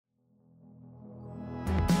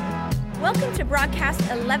Welcome to broadcast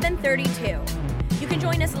 1132. You can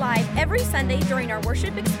join us live every Sunday during our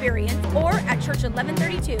worship experience or at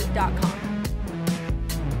church1132.com.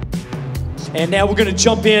 And now we're going to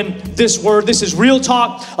jump in this word. This is Real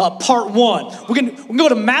Talk, part 1. We're going to go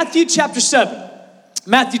to Matthew chapter 7.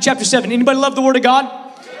 Matthew chapter 7. Anybody love the Word of God?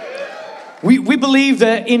 We believe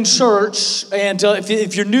that in church, and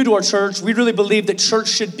if you're new to our church, we really believe that church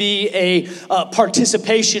should be a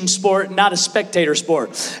participation sport, not a spectator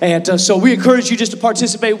sport. And so we encourage you just to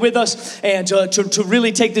participate with us and to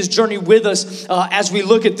really take this journey with us as we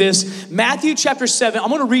look at this. Matthew chapter 7, I'm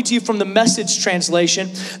going to read to you from the Message translation.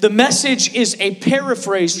 The Message is a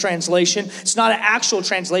paraphrase translation. It's not an actual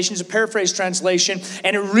translation, it's a paraphrase translation.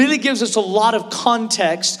 And it really gives us a lot of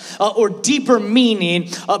context or deeper meaning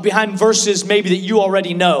behind verses maybe that you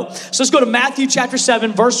already know. So let's go to Matthew chapter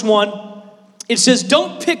 7, verse 1. It says,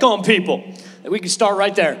 don't pick on people. We can start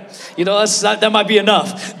right there. You know, that might be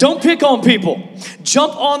enough. Don't pick on people.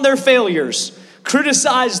 Jump on their failures.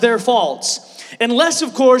 Criticize their faults. Unless,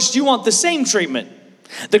 of course, you want the same treatment.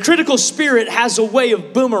 The critical spirit has a way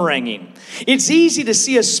of boomeranging. It's easy to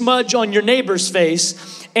see a smudge on your neighbor's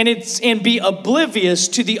face and be oblivious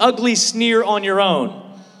to the ugly sneer on your own.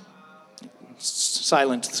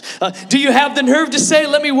 Silent. Do you have the nerve to say,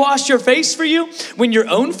 let me wash your face for you, when your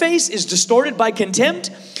own face is distorted by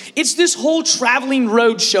contempt? It's this whole traveling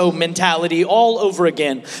roadshow mentality all over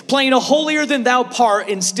again, playing a holier than thou part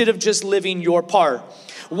instead of just living your part.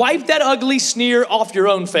 Wipe that ugly sneer off your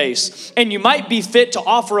own face, and you might be fit to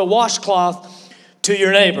offer a washcloth to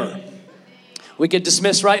your neighbor. We get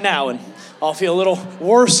dismissed right now, and I'll feel a little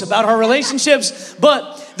worse about our relationships,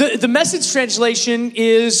 but the Message translation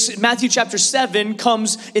is Matthew chapter 7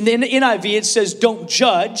 comes in the NIV. It says, don't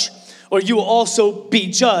judge, or you will also be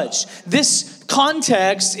judged. This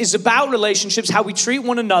context is about relationships, how we treat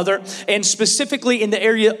one another, and specifically in the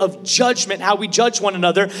area of judgment, how we judge one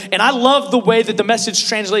another. And I love the way that the Message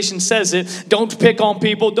translation says it. Don't pick on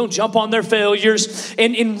people. Don't jump on their failures.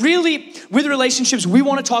 And really, with relationships, we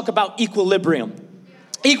want to talk about equilibrium.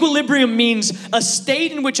 Equilibrium means a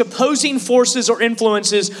state in which opposing forces or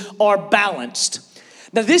influences are balanced.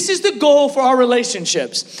 Now, this is the goal for our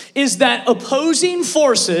relationships, is that opposing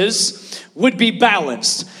forces would be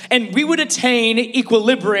balanced and we would attain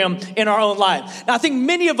equilibrium in our own life. Now, I think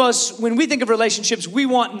many of us, when we think of relationships, we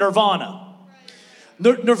want nirvana.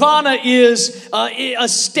 Nirvana is a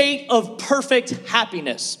state of perfect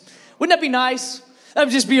happiness. Wouldn't that be nice? That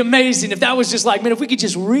would just be amazing if that was just like, man, if we could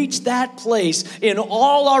just reach that place in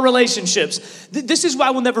all our relationships. This is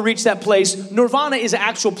why we'll never reach that place. Nirvana is an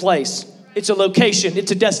actual place. It's a location. It's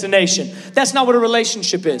a destination. That's not what a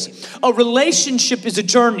relationship is. A relationship is a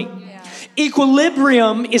journey.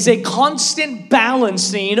 Equilibrium is a constant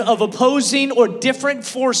balancing of opposing or different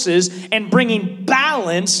forces and bringing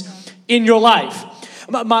balance in your life.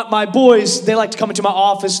 My boys, they like to come into my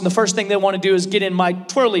office, and the first thing they want to do is get in my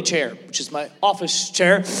twirly chair, which is my office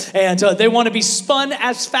chair, and they want to be spun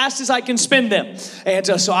as fast as I can spin them. And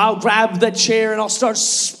so I'll grab that chair, and I'll start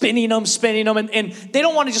spinning them, and they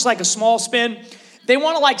don't want to just like a small spin. They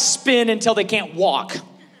want to like spin until they can't walk.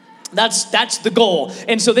 That's the goal.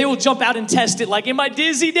 And so they will jump out and test it like, am I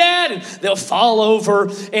dizzy, Dad? And they'll fall over.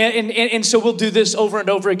 And so we'll do this over and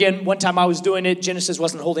over again. One time I was doing it, Genesis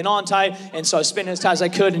wasn't holding on tight. And so I was spinning as tight as I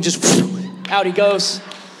could and just out he goes.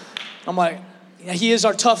 I'm like, yeah, he is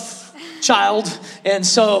our tough child. And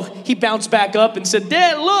so he bounced back up and said,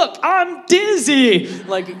 Dad, look, I'm dizzy.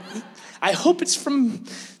 Like, I hope it's from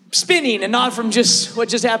spinning and not from just what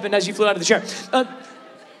just happened as you flew out of the chair.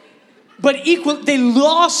 But they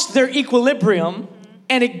lost their equilibrium,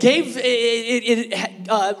 and it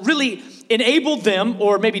really enabled them,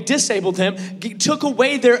 or maybe disabled them, took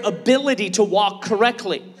away their ability to walk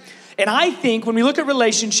correctly. And I think when we look at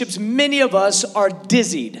relationships, many of us are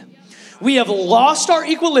dizzied. We have lost our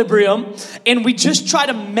equilibrium, and we just try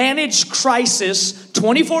to manage crisis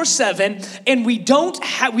 24/7, and we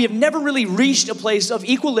have never really reached a place of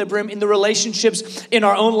equilibrium in the relationships in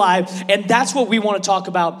our own life, and that's what we want to talk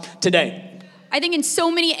about today. I think in so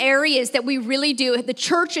many areas that we really do, the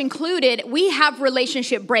church included, we have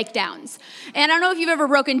relationship breakdowns. And I don't know if you've ever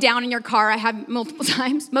broken down in your car. I have multiple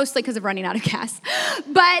times, mostly because of running out of gas,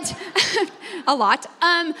 but a lot.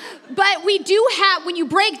 But we do have, when you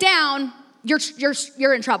break down,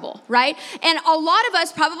 you're in trouble, right? And a lot of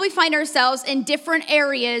us probably find ourselves in different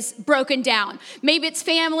areas broken down. Maybe it's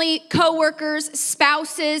family, coworkers,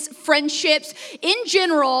 spouses, friendships. In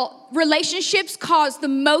general, relationships cause the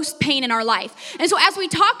most pain in our life. And so as we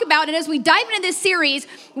talk about it, as we dive into this series,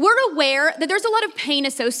 we're aware that there's a lot of pain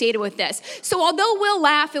associated with this. So although we'll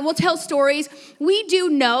laugh and we'll tell stories, we do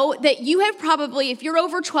know that you have probably, if you're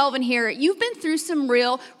over 12 in here, you've been through some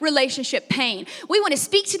real relationship pain. We want to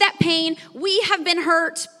speak to that pain. We have been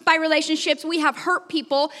hurt by relationships. We have hurt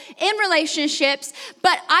people in relationships,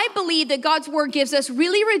 but I believe that God's word gives us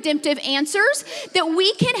really redemptive answers that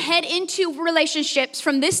we can head into relationships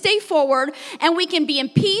from this day forward, and we can be in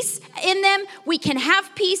peace in them. We can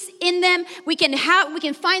have peace in them. We can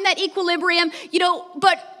find that equilibrium,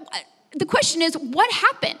 but the question is, what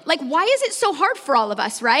happened? Like, why is it so hard for all of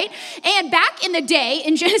us, right? And back in the day,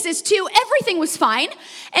 in Genesis 2, everything was fine.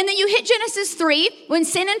 And then you hit Genesis 3, when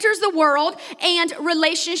sin enters the world and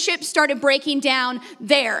relationships started breaking down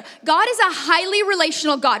there. God is a highly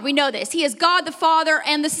relational God. We know this. He is God, the Father,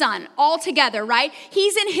 and the Son, all together, right?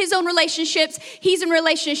 He's in his own relationships. He's in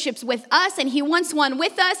relationships with us, and he wants one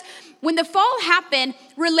with us. When the fall happened,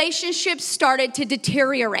 relationships started to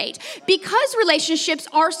deteriorate. Because relationships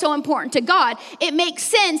are so important to God, it makes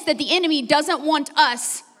sense that the enemy doesn't want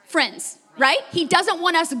us friends, right? He doesn't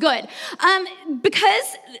want us good.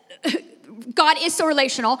 Because God is so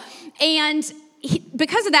relational, and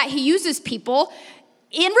because of that, he uses people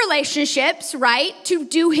in relationships, right, to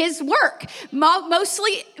do his work,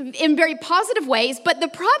 mostly in very positive ways. But the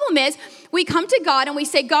problem is, we come to God and we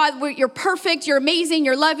say, God, you're perfect, you're amazing,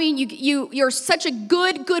 you're loving, you're such a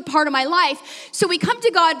good part of my life. So we come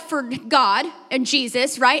to God for God and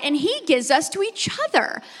Jesus, right? And he gives us to each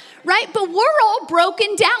other, right? But we're all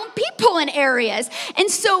broken down people in areas. And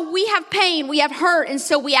so we have pain, we have hurt, and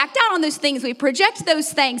so we act out on those things, we project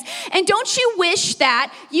those things. And don't you wish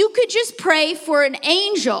that you could just pray for an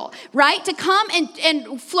angel, right? To come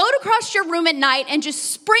and float across your room at night and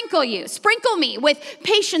just sprinkle me with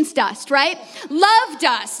patience dust, right? Love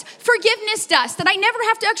dust, forgiveness dust, that I never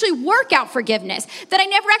have to actually work out forgiveness, that I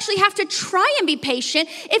never actually have to try and be patient.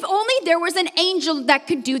 If only there was an angel that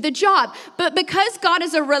could do the job. But because God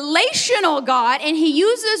is a relational God and he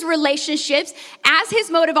uses relationships as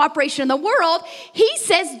his mode of operation in the world, he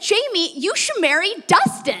says, Jamie, you should marry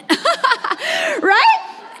Dustin, right?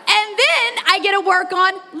 And then I get to work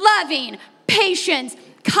on loving, patience,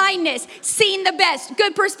 kindness, seeing the best,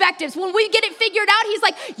 good perspectives. When we get it figured out, he's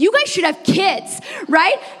like, you guys should have kids,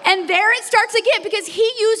 right? And there it starts again, because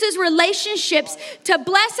he uses relationships to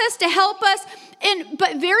bless us, to help us,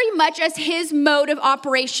 but very much as his mode of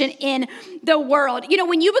operation in the world.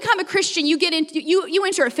 When you become a Christian, you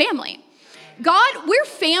enter a family. God, we're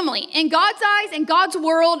family. In God's eyes, in God's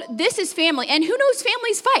world, this is family. And who knows,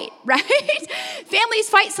 families fight, right? Families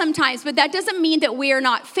fight sometimes, but that doesn't mean that we are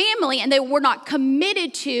not family and that we're not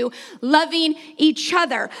committed to loving each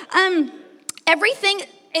other. Everything,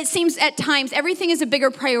 it seems at times, everything is a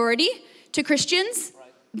bigger priority to Christians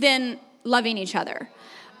than loving each other.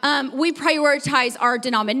 We prioritize our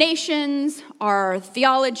denominations, our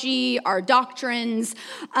theology, our doctrines.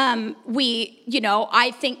 I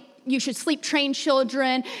think you should sleep train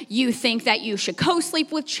children. You think that you should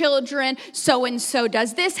co-sleep with children. So-and-so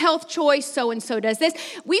does this health choice. So-and-so does this.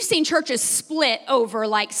 We've seen churches split over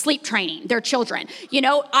like sleep training their children.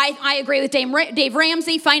 I agree with Dave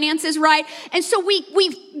Ramsey, finances, right? And so we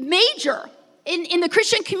major in the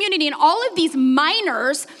Christian community in all of these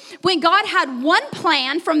minors when God had one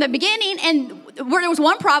plan from the beginning, and where there was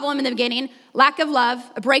one problem in the beginning, lack of love,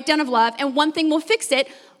 a breakdown of love, and one thing will fix it,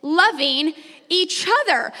 loving each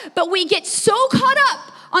other. But we get so caught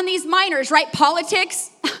up on these minors, right? Politics,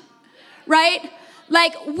 right?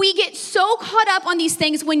 Like, we get so caught up on these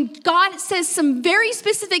things when God says some very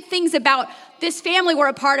specific things about this family we're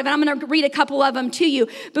a part of. And I'm going to read a couple of them to you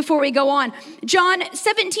before we go on. John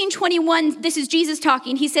 17:21, this is Jesus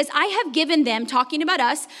talking. He says, I have given them, talking about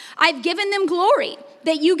us, I've given them glory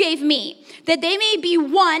that you gave me, that they may be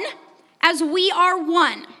one as we are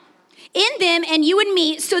one. In them and you and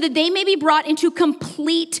me, so that they may be brought into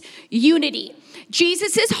complete unity.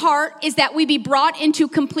 Jesus' heart is that we be brought into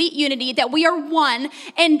complete unity, that we are one.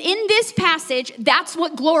 And in this passage, that's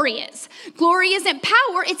what glory is. Glory isn't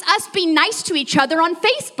power, it's us being nice to each other on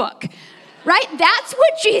Facebook, right? That's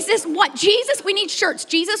what Jesus wants. We need shirts.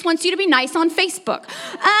 Jesus wants you to be nice on Facebook.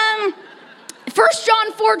 1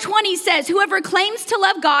 John 4:20 says, whoever claims to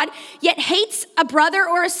love God, yet hates a brother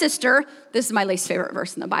or a sister, this is my least favorite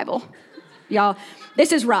verse in the Bible. Y'all,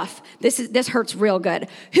 this is rough. This hurts real good.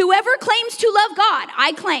 Whoever claims to love God,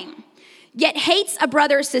 I claim, yet hates a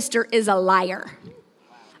brother or sister is a liar.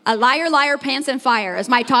 A liar, liar, pants and fire, as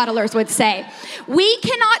my toddlers would say. We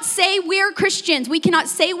cannot say we're Christians. We cannot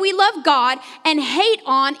say we love God and hate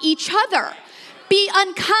on each other. Be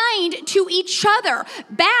unkind to each other.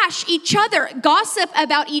 Bash each other. Gossip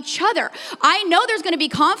about each other. I know there's going to be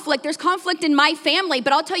conflict. There's conflict in my family,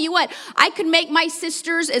 but I'll tell you what, I could make my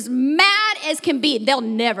sisters as mad as can be. They'll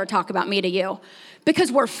never talk about me to you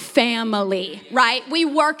because we're family, right? We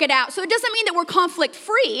work it out. So it doesn't mean that we're conflict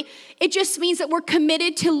free. It just means that we're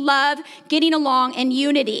committed to love, getting along, and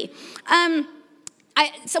unity.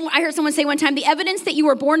 I heard someone say one time, the evidence that you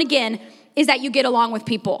were born again is that you get along with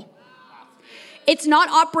people. It's not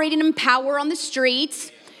operating in power on the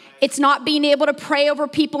streets. It's not being able to pray over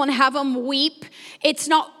people and have them weep. It's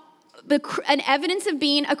not, an evidence of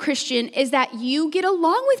being a Christian is that you get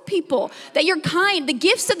along with people, that you're kind. The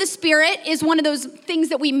gifts of the Spirit is one of those things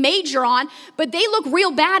that we major on, but they look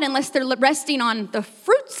real bad unless they're resting on the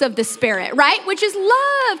fruits of the Spirit, right? Which is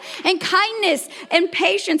love and kindness and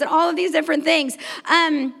patience and all of these different things.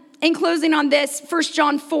 In closing on this, 1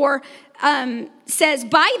 John 4 says,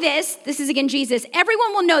 by this is again Jesus,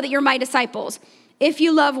 everyone will know that you're my disciples if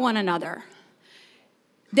you love one another.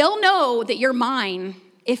 They'll know that you're mine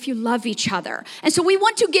if you love each other. And so we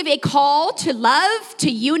want to give a call to love,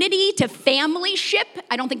 to unity, to familyship.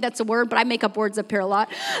 I don't think that's a word, but I make up words up here a lot.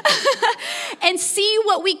 And see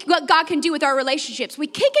what God can do with our relationships. We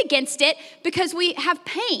kick against it because we have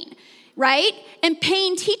pain, right? And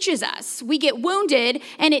pain teaches us. We get wounded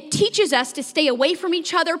and it teaches us to stay away from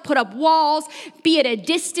each other, put up walls, be at a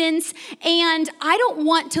distance. And I don't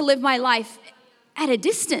want to live my life at a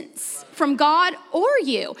distance from God or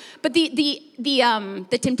you. But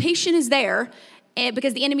the temptation is there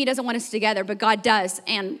because the enemy doesn't want us together, but God does.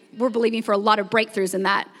 And we're believing for a lot of breakthroughs in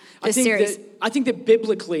this series. I think that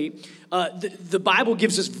biblically, the Bible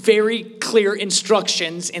gives us very clear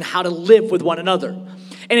instructions in how to live with one another.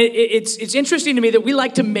 And it's interesting to me that we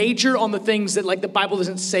like to major on the things that like the Bible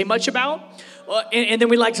doesn't say much about. And then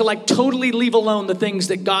we like to like totally leave alone the things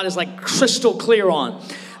that God is like crystal clear on.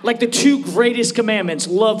 Like the two greatest commandments,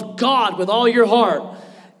 love God with all your heart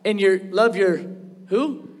and love your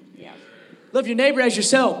who? Yeah. Love your neighbor as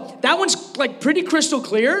yourself. That one's like pretty crystal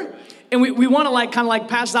clear. And we want to like kind of like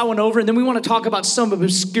pass that one over. And then we want to talk about some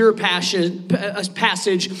obscure passage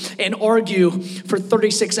and argue for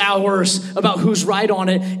 36 hours about who's right on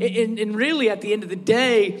it. And really at the end of the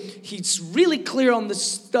day, he's really clear on the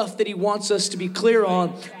stuff that he wants us to be clear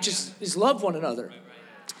on, just is love one another.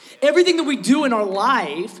 Everything that we do in our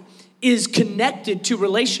life is connected to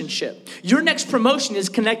relationship. Your next promotion is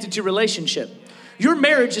connected to relationship. Your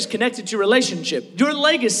marriage is connected to relationship. Your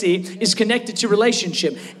legacy is connected to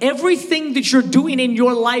relationship. Everything that you're doing in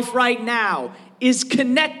your life right now is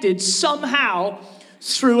connected somehow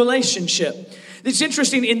through relationship. It's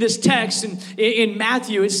interesting in this text in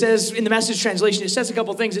Matthew, it says, in the Message translation, it says a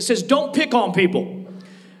couple things. It says, don't pick on people,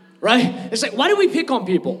 right? It's like, why do we pick on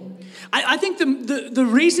people? I think the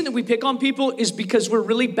reason that we pick on people is because we're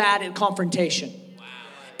really bad at confrontation. Wow.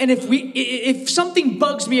 And if something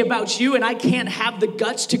bugs me about you and I can't have the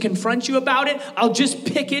guts to confront you about it, I'll just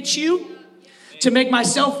pick at you to make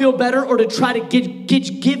myself feel better or to try to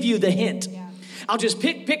give you the hint. Yeah. I'll just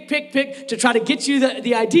pick to try to get you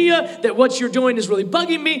the idea that what you're doing is really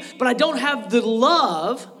bugging me, but I don't have the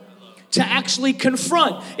love to actually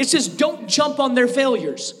confront. It says don't jump on their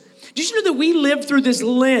failures. Did you know that we live through this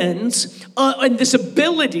lens and this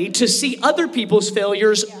ability to see other people's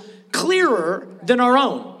failures clearer than our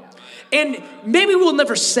own? And maybe we'll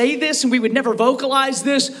never say this and we would never vocalize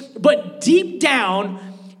this, but deep down,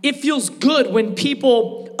 it feels good when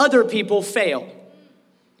other people fail.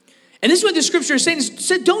 And this is what the scripture is saying. It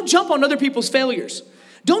said, don't jump on other people's failures.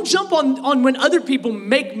 Don't jump on when other people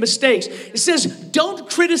make mistakes. It says, don't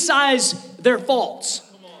criticize their faults.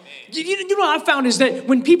 You know what I found is that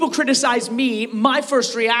when people criticize me, my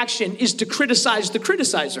first reaction is to criticize the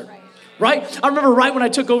criticizer, right? I remember right when I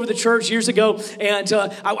took over the church years ago, and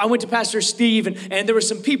I went to Pastor Steve, and there were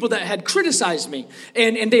some people that had criticized me,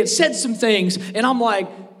 and they had said some things, and I'm like,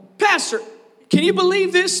 Pastor, can you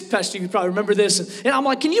believe this? Pastor Steve, you probably remember this, and I'm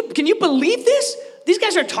like, can you believe this? These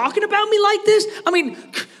guys are talking about me like this? I mean,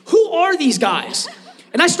 who are these guys?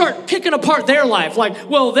 And I start picking apart their life. Like,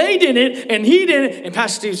 well, they did it, and he did it. And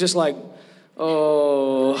Pastor Steve's just like,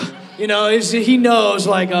 oh. You know, he knows,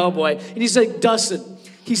 like, oh, boy. And he's like, Dustin,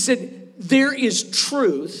 he said, there is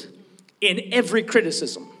truth in every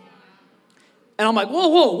criticism. And I'm like,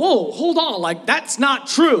 whoa, hold on. Like, that's not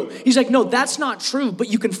true. He's like, no, that's not true, but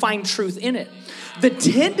you can find truth in it. The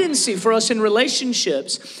tendency for us in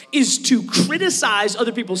relationships is to criticize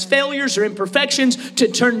other people's failures or imperfections, to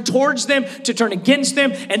turn towards them, to turn against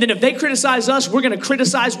them. And then if they criticize us, we're going to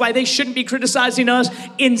criticize why they shouldn't be criticizing us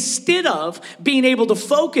instead of being able to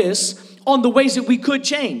focus on the ways that we could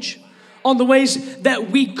change, on the ways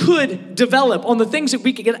that we could develop, on the things that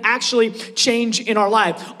we could actually change in our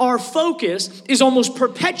life. Our focus is almost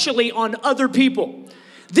perpetually on other people.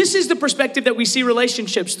 This is the perspective that we see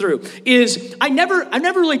relationships through. I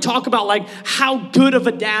never really talk about like how good of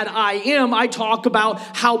a dad I am. I talk about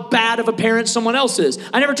how bad of a parent someone else is.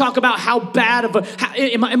 I never talk about how bad of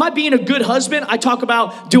am I being a good husband? I talk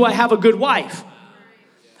about, do I have a good wife?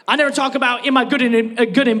 I never talk about, am I a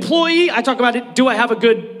good employee? I talk about, do I have a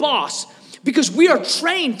good boss? Because we are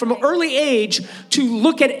trained from an early age to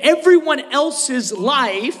look at everyone else's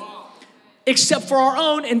life except for our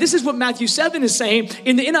own. And this is what Matthew 7 is saying.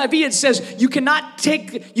 In the NIV, it says, you cannot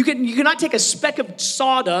take a speck of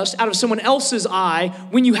sawdust out of someone else's eye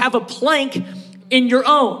when you have a plank in your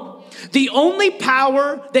own. The only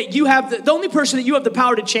power that you have, the only person that you have the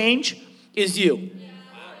power to change is you.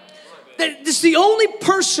 This is the only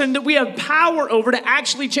person that we have power over to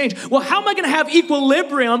actually change. Well, how am I going to have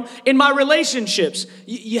equilibrium in my relationships?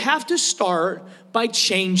 You have to start by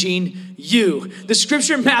changing you. The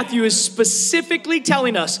scripture in Matthew is specifically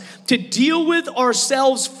telling us to deal with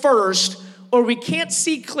ourselves first, or we can't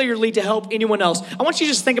see clearly to help anyone else. I want you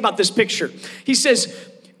to just think about this picture. He says,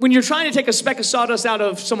 when you're trying to take a speck of sawdust out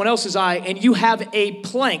of someone else's eye and you have a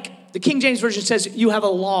plank, the King James Version says you have a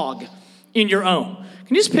log in your own.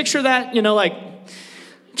 Can you just picture that? Like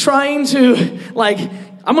trying to,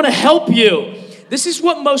 I'm going to help you. This is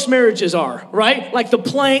what most marriages are, right? Like the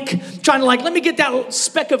plank, trying to let me get that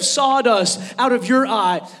speck of sawdust out of your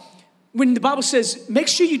eye. When the Bible says, make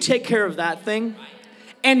sure you take care of that thing.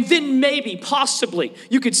 And then maybe, possibly,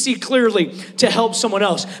 you could see clearly to help someone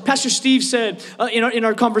else. Pastor Steve said in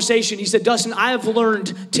our conversation, he said, Dustin, I have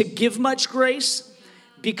learned to give much grace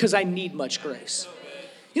because I need much grace.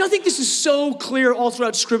 I think this is so clear all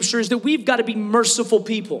throughout Scripture is that we've got to be merciful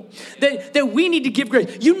people, that we need to give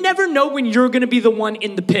grace. You never know when you're going to be the one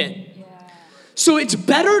in the pit. So it's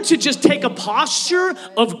better to just take a posture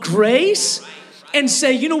of grace and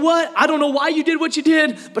say, you know what? I don't know why you did what you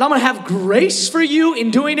did, but I'm going to have grace for you in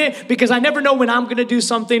doing it because I never know when I'm going to do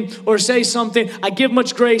something or say something. I give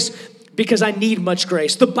much grace because I need much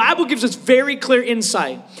grace. The Bible gives us very clear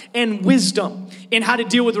insight and wisdom in how to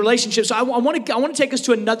deal with relationships. So I want to take us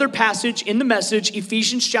to another passage in the Message,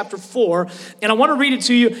 Ephesians chapter 4, and I want to read it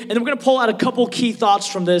to you, and then we're going to pull out a couple key thoughts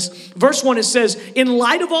from this. Verse 1, it says, in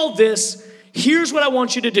light of all this, here's what I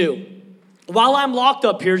want you to do. While I'm locked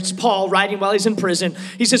up here, it's Paul writing while he's in prison.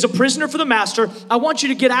 He says, a prisoner for the master, I want you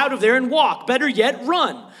to get out of there and walk. Better yet,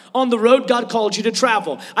 run on the road God called you to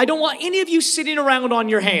travel. I don't want any of you sitting around on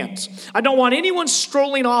your hands. I don't want anyone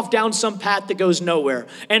strolling off down some path that goes nowhere.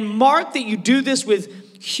 And mark that you do this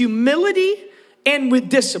with humility and with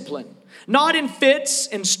discipline. Not in fits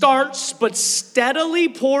and starts, but steadily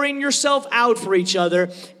pouring yourself out for each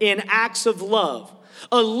other in acts of love.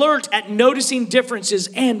 Alert at noticing differences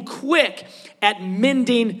and quick at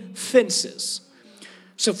mending fences.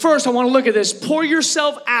 So first, I want to look at this. Pour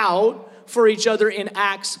yourself out for each other in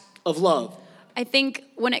acts of love. I think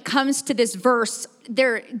when it comes to this verse,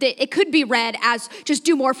 it could be read as just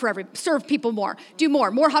do more serve people more, do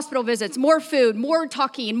more hospital visits, more food, more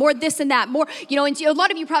talking, more this and that, more, and a lot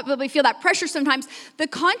of you probably feel that pressure sometimes. The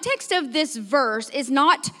context of this verse is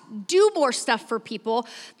not do more stuff for people.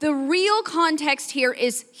 The real context here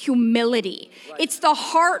is humility. Right. It's the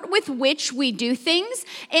heart with which we do things.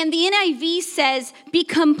 And the NIV says, be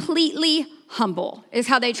completely humble is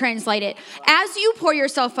how they translate it. As you pour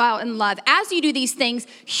yourself out in love, as you do these things,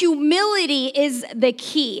 humility is the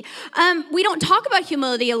key. We don't talk about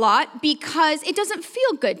humility a lot because it doesn't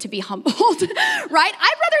feel good to be humbled, right?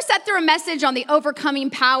 I'd rather sit through a message on the overcoming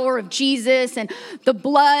power of Jesus and the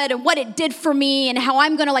blood and what it did for me and how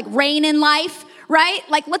I'm going to reign in life, right?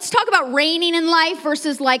 Let's talk about reigning in life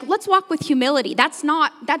versus let's walk with humility.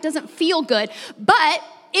 That doesn't feel good, but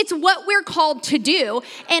it's what we're called to do,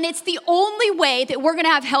 and it's the only way that we're going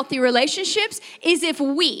to have healthy relationships is if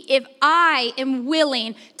I am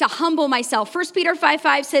willing to humble myself. 1 Peter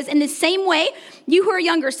 5:5 says, in the same way, you who are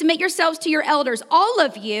younger, submit yourselves to your elders. All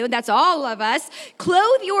of you, that's all of us,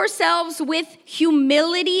 clothe yourselves with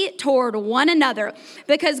humility toward one another,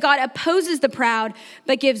 because God opposes the proud,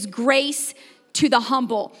 but gives grace to the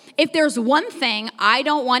humble. If there's one thing I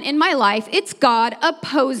don't want in my life, it's God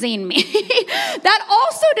opposing me. That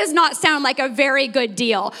also does not sound like a very good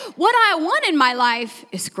deal. What I want in my life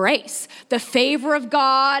is grace, the favor of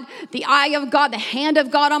God, the eye of God, the hand of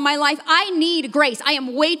God on my life. I need grace. I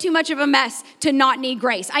am way too much of a mess to not need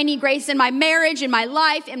grace. I need grace in my marriage, in my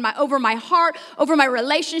life, over my heart, over my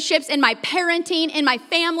relationships, in my parenting, in my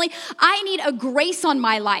family. I need a grace on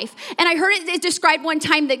my life. And I heard it described one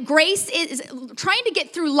time that grace is trying to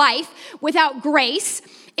get through life without grace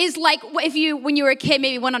is like if you, when you were a kid,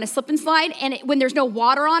 maybe went on a slip and slide, and when there's no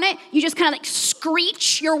water on it, you just kind of like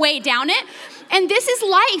screech your way down it. And this is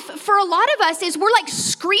life for a lot of us, is we're like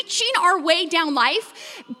screeching our way down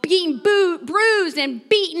life, being bruised and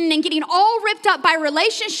beaten and getting all ripped up by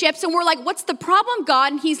relationships. And we're like, what's the problem,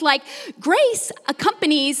 God? And he's like, grace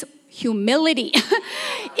accompanies humility.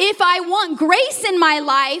 If I want grace in my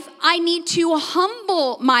life, I need to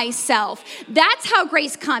humble myself. That's how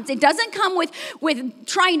grace comes. It doesn't come with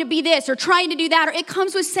trying to be this or trying to do that, or it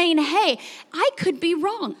comes with saying, hey, I could be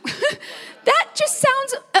wrong. That just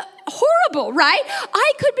sounds horrible, right?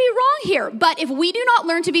 I could be wrong here. But if we do not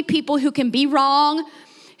learn to be people who can be wrong,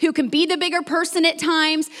 who can be the bigger person at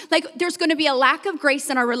times, like there's going to be a lack of grace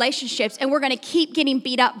in our relationships, and we're going to keep getting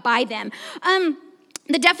beat up by them.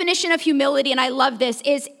 The definition of humility, and I love this,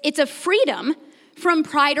 is it's a freedom from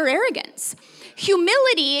pride or arrogance.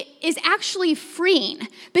 Humility is actually freeing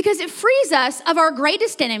because it frees us of our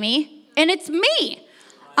greatest enemy, and it's me.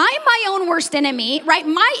 I'm my own worst enemy, right?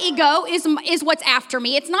 My ego is what's after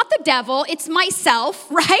me. It's not the devil, it's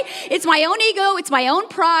myself, right? It's my own ego, it's my own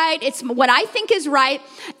pride, it's what I think is right.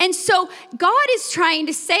 And so God is trying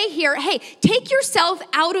to say here, hey, take yourself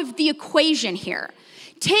out of the equation here.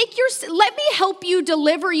 Let me help you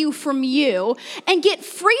deliver you from you and get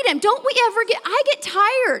freedom. I get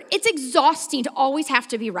tired. It's exhausting to always have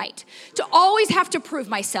to be right, to always have to prove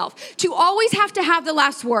myself, to always have to have the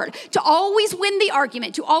last word, to always win the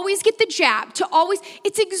argument, to always get the jab,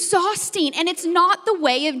 it's exhausting, and it's not the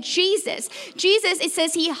way of Jesus. Jesus, it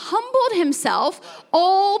says he humbled himself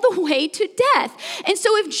all the way to death. And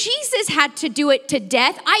so if Jesus had to do it to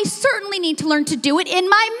death, I certainly need to learn to do it in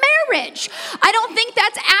my marriage. I don't think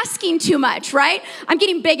that's asking too much, right? I'm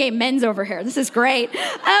getting big amens over here. This is great.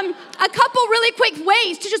 A couple really quick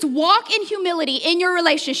ways to just walk in humility in your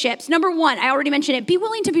relationships. Number one, I already mentioned it, be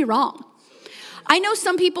willing to be wrong. I know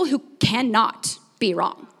some people who cannot be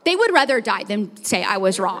wrong. They would rather die than say I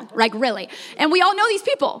was wrong, like really. And we all know these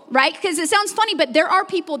people, right? Because it sounds funny, but there are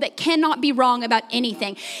people that cannot be wrong about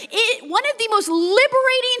anything. One of the most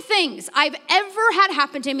liberating things I've ever had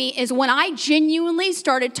happen to me is when I genuinely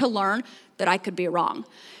started to learn that I could be wrong.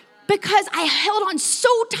 Because I held on so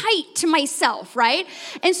tight to myself, right?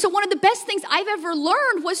 And so one of the best things I've ever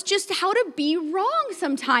learned was just how to be wrong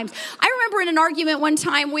sometimes. I remember in an argument one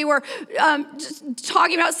time, we were just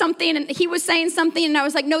talking about something, and he was saying something, and I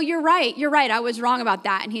was like, no, you're right, I was wrong about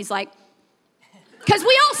that. And he's like, because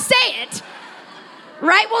we all say it,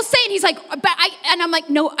 right? We'll say it, he's like, and I'm like,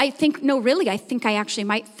 I think I actually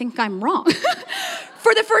might think I'm wrong.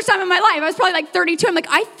 For the first time in my life, I was probably like 32. I'm like,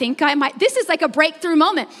 I think I might. This is like a breakthrough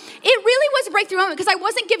moment. It really was a breakthrough moment because I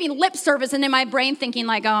wasn't giving lip service and in my brain thinking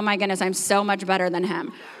like, oh my goodness, I'm so much better than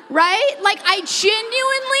him, right? Like I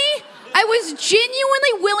was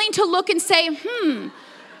genuinely willing to look and say,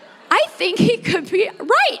 I think he could be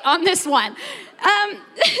right on this one.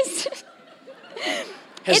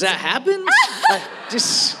 Has that happened?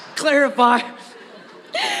 Just clarify.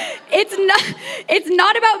 It's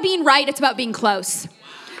not about being right, it's about being close.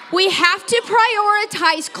 We have to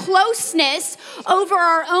prioritize closeness over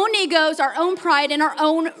our own egos, our own pride, and our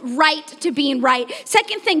own right to being right.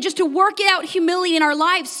 Second thing, just to work it out humility in our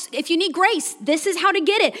lives. If you need grace, this is how to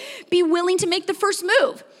get it. Be willing to make the first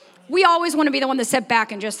move. We always want to be the one to sit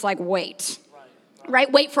back and just like wait.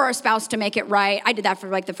 Right? Wait for our spouse to make it right. I did that for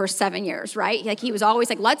like the first 7 years, right? Like he was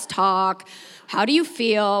always like, let's talk. How do you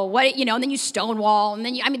feel? And then you stonewall. And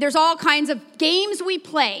then there's all kinds of games we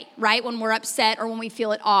play, right? When we're upset or when we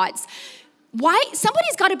feel at odds. Why?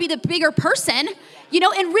 Somebody's got to be the bigger person, and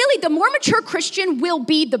really the more mature Christian will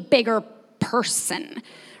be the bigger person.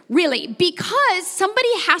 Really, because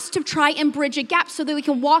somebody has to try and bridge a gap so that we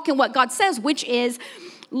can walk in what God says, which is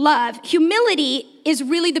love. Humility is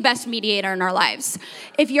really the best mediator in our lives.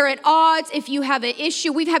 If you're at odds, if you have an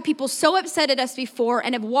issue, we've had people so upset at us before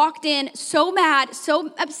and have walked in so mad,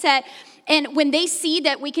 so upset. And when they see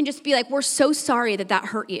that we can just be like, we're so sorry that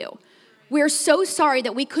hurt you. We're so sorry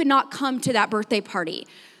that we could not come to that birthday party.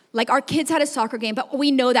 Like our kids had a soccer game, but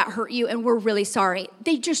we know that hurt you and we're really sorry.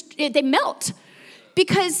 They melt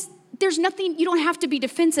because there's nothing, you don't have to be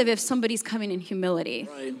defensive if somebody's coming in humility.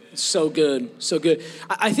 Right. So good. So good.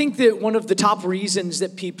 I think that one of the top reasons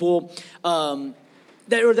that people, that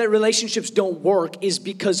relationships don't work is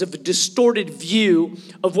because of a distorted view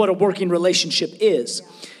of what a working relationship is.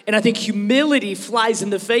 And I think humility flies in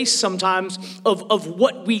the face sometimes of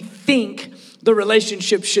what we think the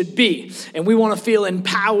relationship should be. And we want to feel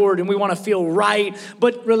empowered and we want to feel right.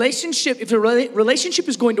 But if a relationship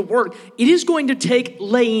is going to work, it is going to take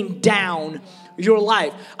laying down your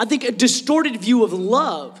life. I think a distorted view of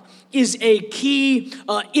love is a key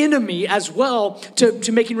enemy as well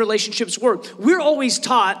to making relationships work. We're always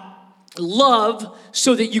taught love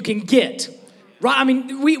so that you can get. Right? I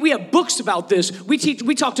mean, we have books about this. We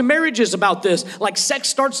talk to marriages about this. Like sex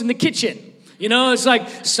starts in the kitchen. You know, it's like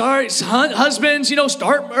husbands,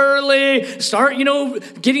 start early, start,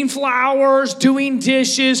 getting flowers, doing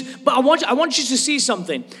dishes. But I want you to see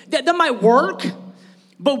something. That might work,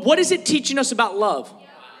 but what is it teaching us about love?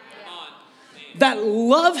 That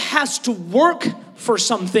love has to work for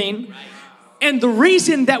something. And the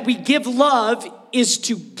reason that we give love is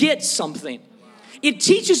to get something. It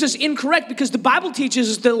teaches us incorrect because the Bible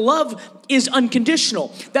teaches us that love is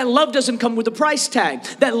unconditional. That love doesn't come with a price tag.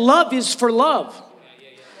 That love is for love.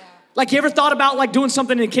 Like, you ever thought about like doing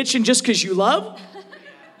something in the kitchen just because you love?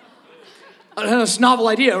 It's a novel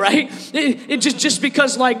idea, right? It just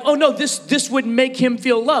because like, oh no, this would make him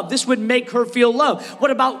feel love. This would make her feel love.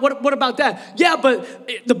 What about that? Yeah, but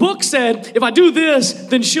the book said if I do this,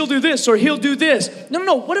 then she'll do this or he'll do this.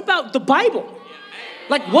 No. What about the Bible?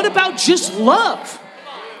 Like, what about just love?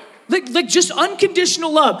 Like just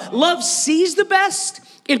unconditional love. Love sees the best,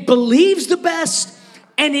 it believes the best,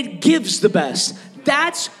 and it gives the best.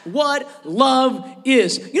 That's what love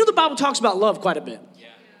is. The Bible talks about love quite a bit.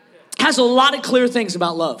 Has a lot of clear things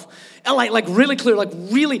about love. Like really clear, like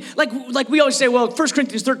we always say, well, 1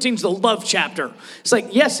 Corinthians 13 is the love chapter. It's like,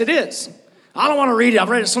 yes, it is. I don't want to read it. I've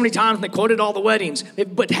read it so many times and they quoted all the weddings.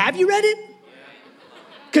 But have you read it?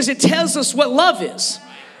 Because it tells us what love is.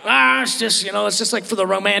 It's just like for the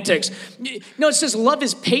romantics. No, it says love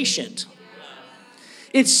is patient.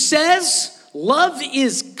 It says love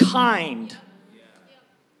is kind.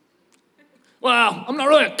 Well, I'm not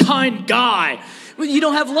really a kind guy. Well, you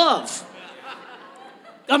don't have love.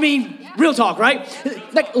 I mean, real talk, right?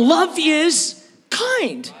 Like, love is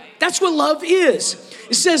kind. That's what love is.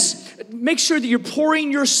 It says, make sure that you're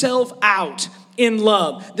pouring yourself out in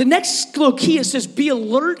love. The next little key, it says, be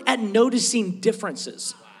alert at noticing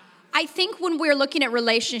differences. I think when we're looking at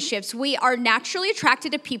relationships, we are naturally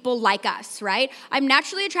attracted to people like us, right? I'm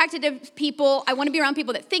naturally attracted to people. I want to be around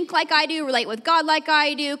people that think like I do, relate with God like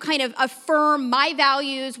I do, kind of affirm my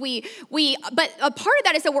values. But a part of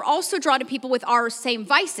that is that we're also drawn to people with our same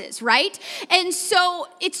vices, right? And so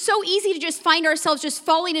it's so easy to just find ourselves just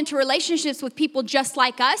falling into relationships with people just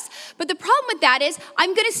like us. But the problem with that is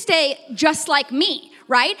I'm going to stay just like me.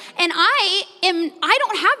 Right? And I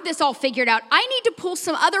don't have this all figured out. I need to pull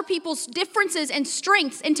some other people's differences and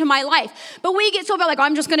strengths into my life. But we get so bad, like,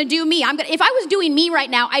 I'm just going to do me. If I was doing me right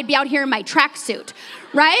now, I'd be out here in my tracksuit,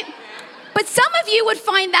 right? But some of you would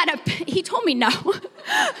find that, he told me no.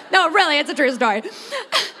 No, really, it's a true story.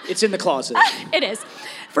 It's in the closet. It is,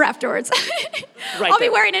 for afterwards. Right I'll there.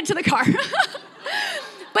 be wearing it to the car.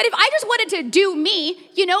 But if I just wanted to do me,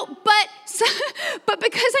 but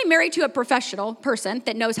because I'm married to a professional person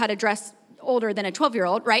that knows how to dress older than a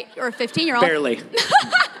 12-year-old, right? Or a 15-year-old. Barely.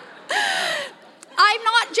 I'm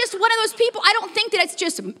not just one of those people. I don't think that it's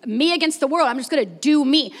just me against the world. I'm just going to do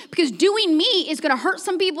me. Because doing me is going to hurt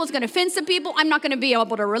some people. It's going to offend some people. I'm not going to be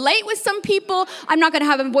able to relate with some people. I'm not going to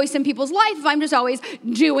have a voice in people's life if I'm just always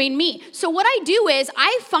doing me. So what I do is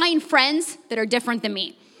I find friends that are different than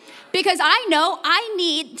me. Because I know I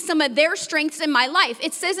need some of their strengths in my life.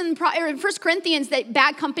 It says in 1 Corinthians that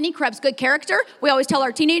bad company corrupts good character. We always tell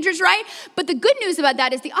our teenagers, right? But the good news about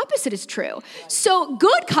that is the opposite is true. So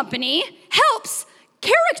good company helps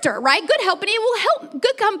character, right? Good company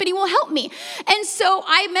will help me. And so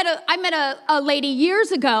I met a lady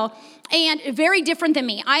years ago, and very different than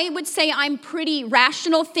me. I would say I'm pretty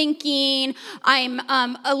rational thinking. I'm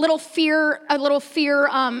a little fear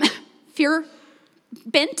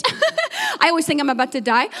bent. I always think I'm about to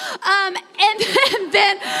die. And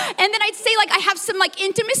then I'd say like I have some like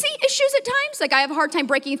intimacy issues at times. Like I have a hard time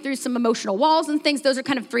breaking through some emotional walls and things. Those are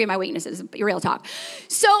kind of three of my weaknesses, real talk.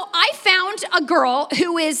 So I found a girl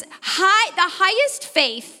who is the highest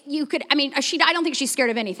faith you could, I don't think she's scared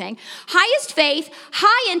of anything. Highest faith,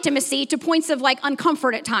 high intimacy to points of like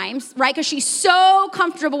uncomfort at times, right? Because she's so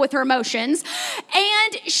comfortable with her emotions.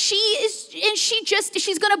 And she's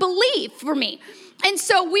going to believe for me. And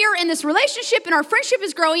so we're in this relationship and our friendship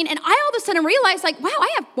is growing, and I all of a sudden realized like, wow,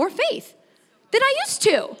 I have more faith than I used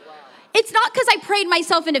to. It's not because I prayed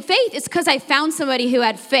myself into faith. It's because I found somebody who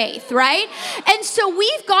had faith, right? And so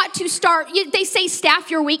we've got to start, they say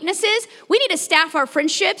staff your weaknesses. We need to staff our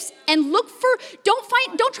friendships and look for, don't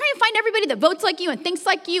try and find everybody that votes like you and thinks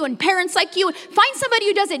like you and parents like you. Find somebody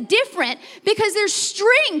who does it different, because there's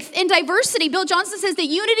strength in diversity. Bill Johnson says that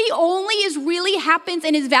unity only really happens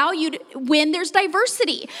and is valued when there's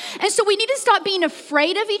diversity. And so we need to stop being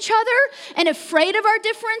afraid of each other and afraid of our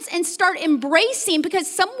difference and start embracing, because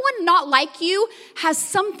someone not like you has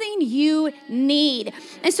something you need.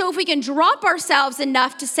 And so if we can drop ourselves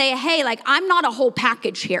enough to say, hey, like, I'm not a whole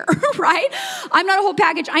package here, right? I'm not a whole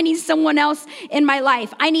package. I need someone else in my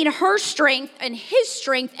life. I need her strength and his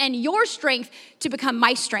strength and your strength to become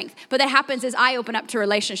my strength. But that happens as I open up to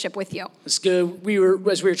relationship with you. That's good.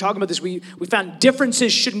 As we were talking about this, we found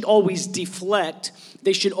differences shouldn't always deflect.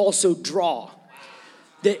 They should also draw.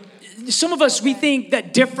 Some of us, we think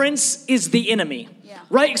that difference is the enemy.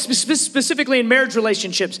 Right? Specifically in marriage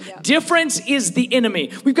relationships, difference is the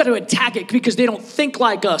enemy. We've got to attack it because they don't think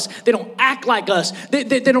like us. They don't act like us. They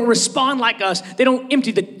don't respond like us. They don't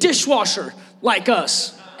empty the dishwasher like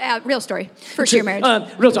us. Real story. First year marriage.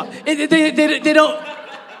 Real talk. They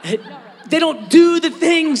don't do the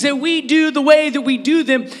things that we do the way that we do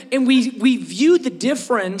them. And we view the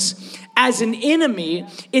difference as an enemy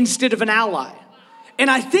instead of an ally. And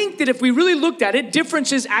I think that if we really looked at it,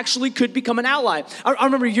 differences actually could become an ally. I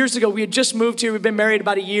remember years ago, we had just moved here. We've been married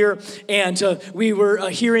about a year. And we were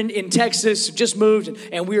here in Texas, just moved.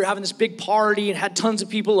 And we were having this big party and had tons of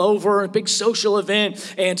people over, a big social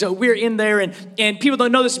event. And we were in there. And people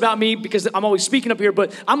don't know this about me because I'm always speaking up here,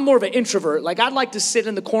 but I'm more of an introvert. Like, I'd like to sit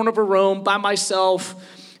in the corner of a room by myself,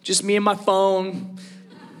 just me and my phone.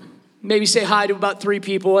 Maybe say hi to about 3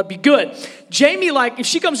 people. That'd be good. Jamie, like, if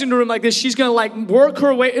she comes into a room like this, she's going to, like, work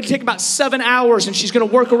her way. It'll take about 7 hours, and she's going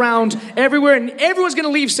to work around everywhere. And everyone's going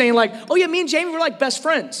to leave saying, like, oh, yeah, me and Jamie, we're, like, best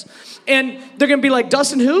friends. And they're going to be like,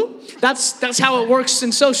 Dustin who? That's how it works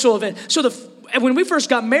in social events. So when we first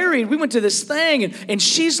got married, we went to this thing, and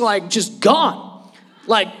she's, like, just gone.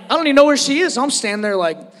 Like, I don't even know where she is. I'm standing there,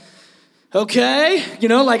 like, okay,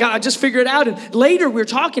 like I just figured it out. And later we were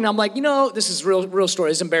talking, I'm like, this is real story.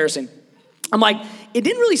 It's embarrassing. I'm like, it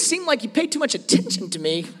didn't really seem like you paid too much attention to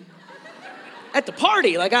me at the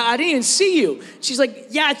party. Like, I didn't even see you. She's like,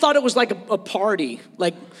 yeah, I thought it was like a party,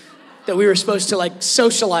 like that we were supposed to like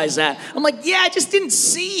socialize at. I'm like, yeah, I just didn't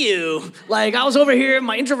see you. Like, I was over here in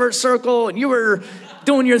my introvert circle and you were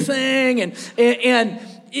doing your thing. And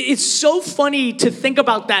it's so funny to think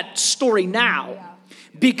about that story now.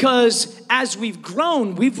 Because as we've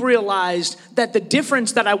grown, we've realized that the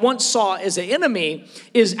difference that I once saw as an enemy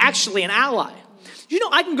is actually an ally.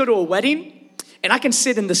 I can go to a wedding and I can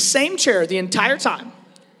sit in the same chair the entire time,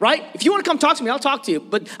 right? If you want to come talk to me, I'll talk to you.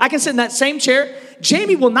 But I can sit in that same chair.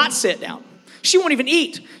 Jamie will not sit down. She won't even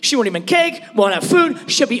eat. She won't even cake, won't have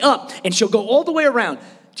food. She'll be up and she'll go all the way around.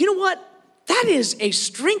 Do you know what? That is a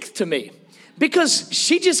strength to me. Because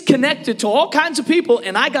she just connected to all kinds of people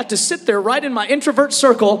and I got to sit there right in my introvert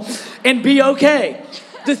circle and be okay.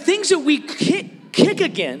 The things that we kick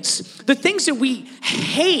against, the things that we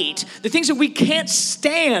hate, the things that we can't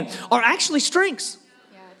stand are actually strengths.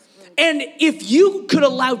 And if you could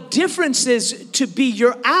allow differences to be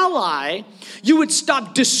your ally, you would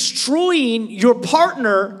stop destroying your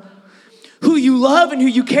partner who you love and who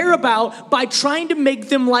you care about by trying to make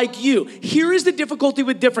them like you. Here is the difficulty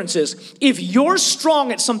with differences. If you're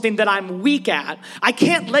strong at something that I'm weak at, I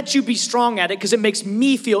can't let you be strong at it because it makes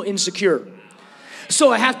me feel insecure.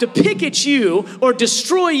 So I have to pick at you or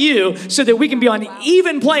destroy you so that we can be on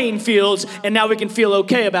even playing fields and now we can feel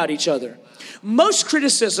okay about each other. Most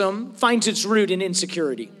criticism finds its root in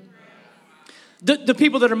insecurity. The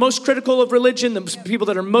people that are most critical of religion, the people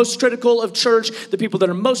that are most critical of church, the people that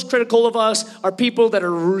are most critical of us are people that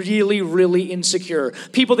are really, really insecure.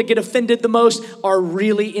 People that get offended the most are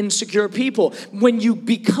really insecure people. When you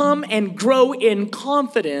become and grow in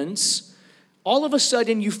confidence, all of a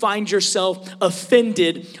sudden you find yourself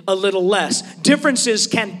offended a little less. Differences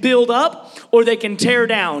can build up or they can tear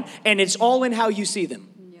down, and it's all in how you see them.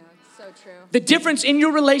 The difference in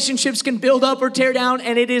your relationships can build up or tear down,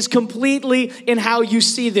 and it is completely in how you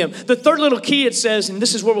see them. The third little key, it says, and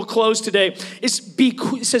this is where we'll close today, it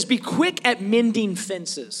says, be quick at mending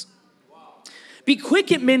fences. Be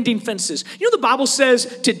quick at mending fences. The Bible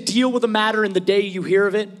says to deal with a matter in the day you hear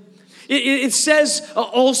of it. It says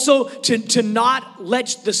also to not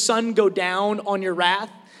let the sun go down on your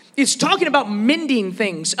wrath. It's talking about mending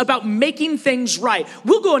things, about making things right.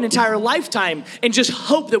 We'll go an entire lifetime and just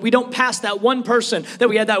hope that we don't pass that one person that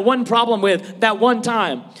we had that one problem with that one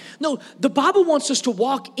time. No, the Bible wants us to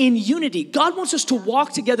walk in unity. God wants us to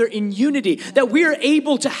walk together in unity, that we are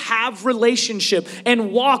able to have relationship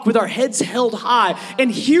and walk with our heads held high.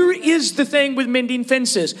 And here is the thing with mending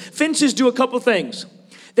fences. Fences do a couple things.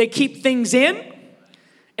 They keep things in,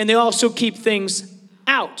 and they also keep things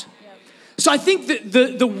out. So I think that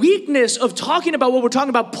the weakness of talking about what we're talking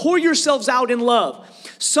about, pour yourselves out in love.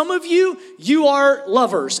 Some of you are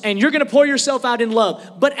lovers and you're going to pour yourself out in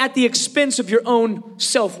love, but at the expense of your own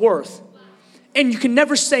self-worth. And you can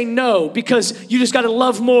never say no because you just got to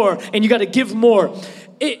love more and you got to give more.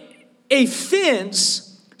 A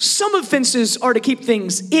fence, some of fences are to keep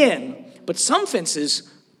things in, but some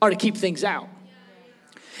fences are to keep things out.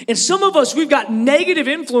 And some of us, we've got negative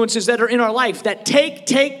influences that are in our life that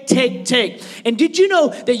take. And did you know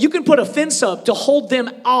that you can put a fence up to hold them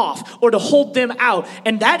off or to hold them out?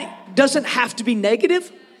 And that doesn't have to be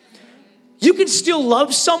negative. You can still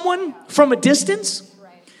love someone from a distance.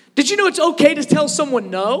 Did you know it's okay to tell someone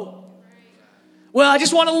no? Well, I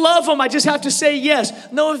just want to love them. I just have to say yes.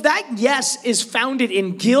 No, if that yes is founded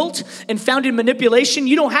in guilt and founded in manipulation,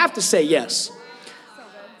 you don't have to say yes.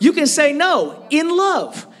 You can say no in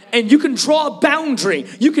love. And you can draw a boundary.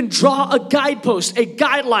 You can draw a guidepost, a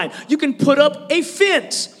guideline. You can put up a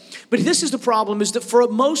fence. But this is the problem, is that for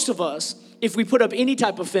most of us, if we put up any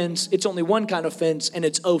type of fence, it's only one kind of fence, and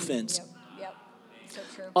it's offense. Yep. So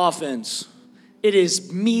true. Offense. It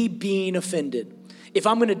is me being offended. If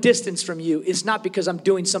I'm going to distance from you, it's not because I'm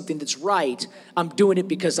doing something that's right. I'm doing it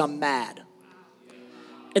because I'm mad.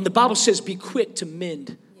 And the Bible says, be quick to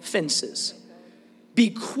mend fences. Be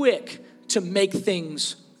quick to make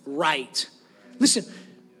things right. Listen,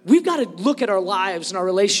 we've got to look at our lives and our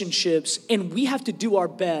relationships, and we have to do our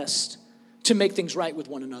best to make things right with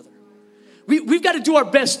one another. We've got to do our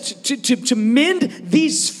best to mend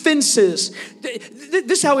these fences.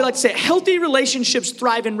 This is how we like to say it. Healthy relationships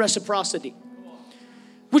thrive in reciprocity.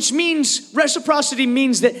 Which means, reciprocity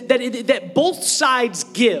means that both sides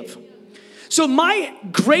give. So my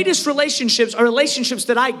greatest relationships are relationships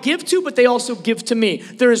that I give to, but they also give to me.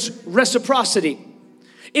 There is reciprocity.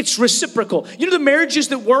 It's reciprocal. You know, the marriages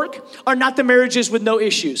that work are not the marriages with no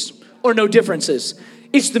issues or no differences.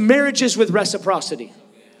 It's the marriages with reciprocity.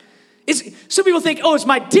 Some people think, oh, it's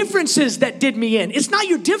my differences that did me in. It's not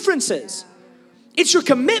your differences. It's your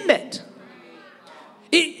commitment.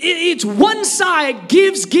 It's one side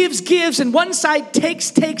gives, and one side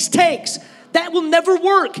takes. That will never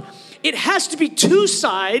work. It has to be two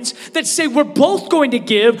sides that say we're both going to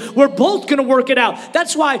give, we're both going to work it out.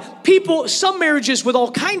 That's why some marriages with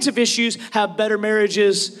all kinds of issues have better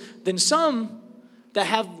marriages than some that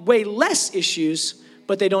have way less issues,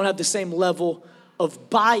 but they don't have the same level of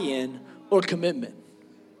buy-in or commitment.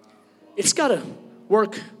 It's got to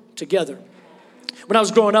work together. When I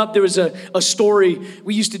was growing up, there was a story.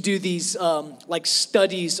 We used to do these like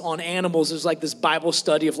studies on animals. It was like this Bible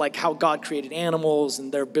study of like how God created animals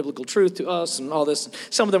and their biblical truth to us and all this.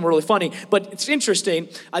 Some of them were really funny, but it's interesting.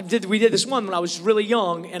 We did this one when I was really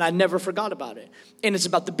young, and I never forgot about it. And it's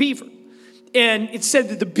about the beaver. And it said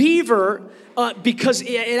that the beaver, because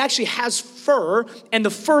it actually has fur, and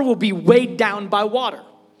the fur will be weighed down by water.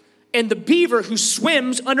 And the beaver who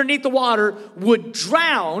swims underneath the water would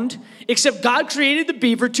drown, except God created the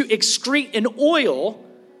beaver to excrete an oil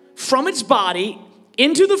from its body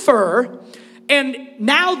into the fur. And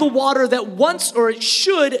now the water that once, or it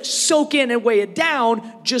should, soak in and weigh it down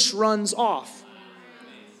just runs off.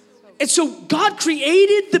 And so God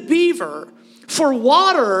created the beaver for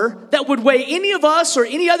water that would weigh any of us or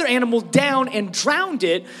any other animal down and drowned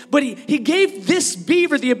it. But he gave this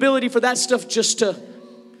beaver the ability for that stuff just to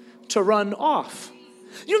run off.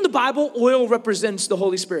 You know, in the Bible, oil represents the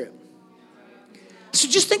Holy Spirit. So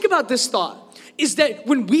just think about this thought, is that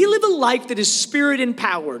when we live a life that is spirit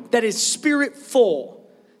empowered, that is spirit full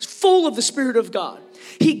of the Spirit of God,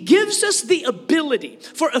 He gives us the ability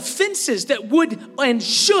for offenses that would and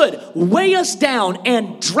should weigh us down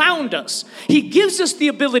and drown us. He gives us the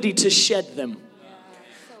ability to shed them.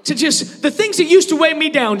 To just, the things that used to weigh me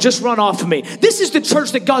down just run off of me. This is the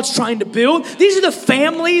church that God's trying to build. These are the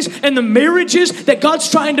families and the marriages that God's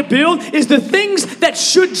trying to build. Is the things that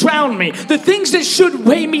should drown me. The things that should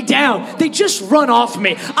weigh me down. They just run off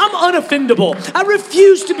me. I'm unoffendable. I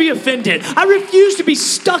refuse to be offended. I refuse to be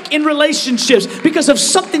stuck in relationships because of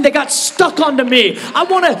something that got stuck onto me. I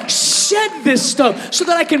want to shed this stuff so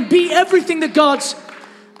that I can be everything that God's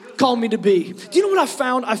called me to be. Do you know what I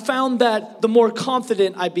found? I found that the more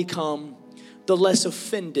confident I become, the less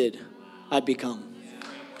offended I become.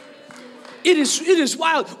 It is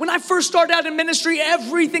wild. When I first started out in ministry,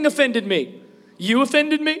 everything offended me. You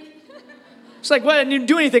offended me? It's like, well, I didn't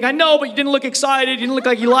do anything. I know, but you didn't look excited. You didn't look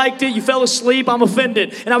like you liked it. You fell asleep. I'm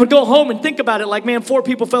offended. And I would go home and think about it like, man, 4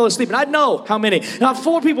 people fell asleep. And I'd know how many. Now,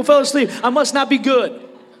 4 people fell asleep. I must not be good.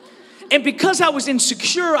 And because I was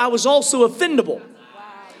insecure, I was also offendable.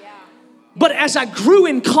 But as I grew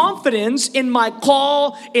in confidence in my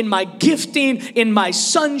call, in my gifting, in my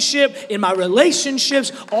sonship, in my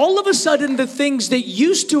relationships, all of a sudden the things that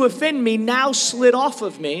used to offend me now slid off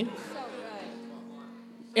of me.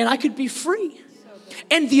 And I could be free.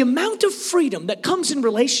 And the amount of freedom that comes in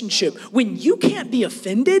relationship when you can't be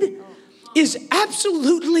offended is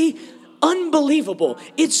absolutely unbelievable.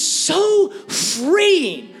 It's so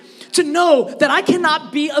freeing to know that I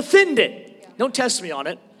cannot be offended. Don't test me on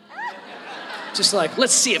it. Just like,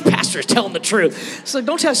 let's see if pastor is telling the truth. It's like,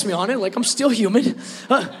 don't test me on it. Like, I'm still human.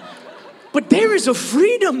 But there is a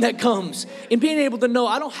freedom that comes in being able to know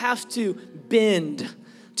I don't have to bend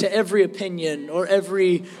to every opinion or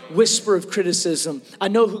every whisper of criticism. I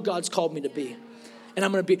know who God's called me to be. And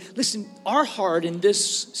I'm going to be, listen, our heart in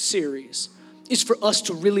this series is for us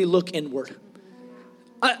to really look inward.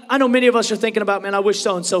 I know many of us are thinking about, man, I wish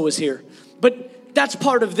so-and-so was here. But that's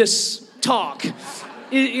part of this talk,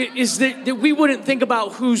 is that we wouldn't think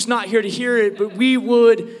about who's not here to hear it, but we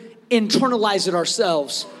would internalize it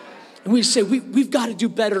ourselves. And we say, we've got to do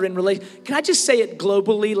better in relation. Can I just say it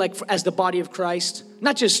globally, like as the body of Christ?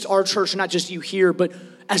 Not just our church, not just you here, but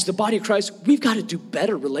as the body of Christ, we've got to do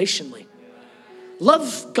better relationally.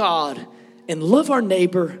 Love God and love our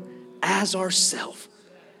neighbor as ourselves.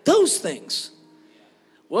 Those things.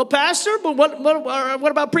 Well, pastor, but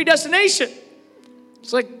what about predestination?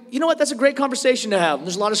 It's like, you know what? That's a great conversation to have.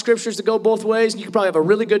 There's a lot of scriptures that go both ways, and you can probably have a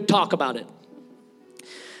really good talk about it.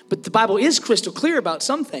 But the Bible is crystal clear about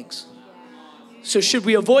some things. So should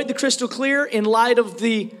we avoid the crystal clear in light of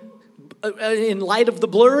the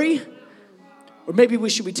blurry? Or maybe we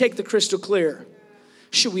take the crystal clear?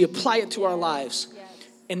 Should we apply it to our lives?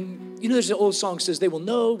 And you know, there's an old song that says, they will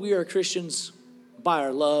know we are Christians by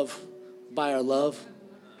our love, by our love.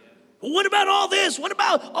 Well, what about all this? What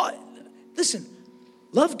about, listen,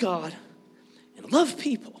 love God and love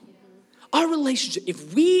people. Our relationship,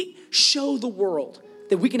 if we show the world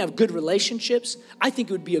that we can have good relationships, I think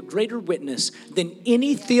it would be a greater witness than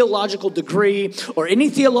any theological degree or any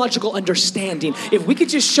theological understanding. If we could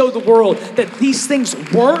just show the world that these things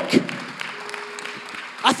work,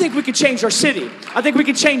 I think we could change our city. I think we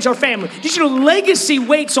could change our family. Did you know legacy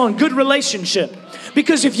waits on good relationship?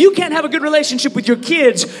 Because if you can't have a good relationship with your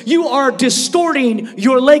kids, you are distorting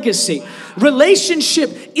your legacy.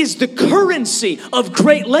 Relationship is the currency of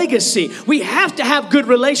great legacy. We have to have good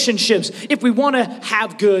relationships if we want to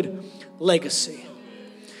have good legacy.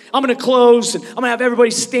 I'm going to close, and I'm going to have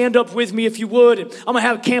everybody stand up with me if you would. And I'm going to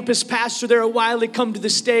have a campus pastor there, Wiley, come to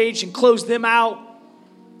the stage and close them out.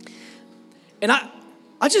 And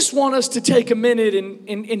I just want us to take a minute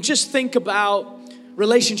and just think about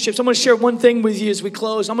relationships. I'm going to share one thing with you as we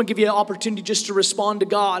close. I'm going to give you an opportunity just to respond to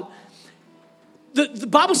God. The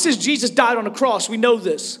Bible says Jesus died on a cross. We know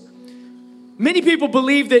this. Many people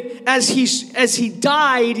believe that as he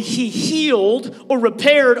died, he healed or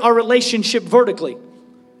repaired our relationship vertically.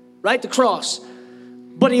 Right? The cross.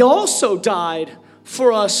 But he also died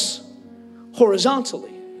for us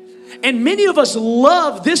horizontally. And many of us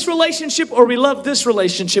love this relationship or we love this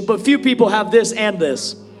relationship, but few people have this and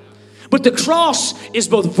this. But the cross is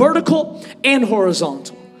both vertical and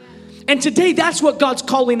horizontal. And today, that's what God's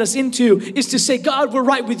calling us into, is to say, God, we're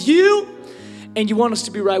right with you, and you want us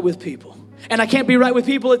to be right with people. And I can't be right with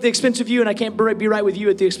people at the expense of you, and I can't be right with you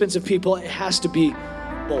at the expense of people. It has to be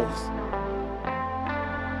both.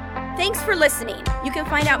 Thanks for listening. You can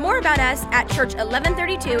find out more about us at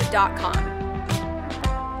church1132.com.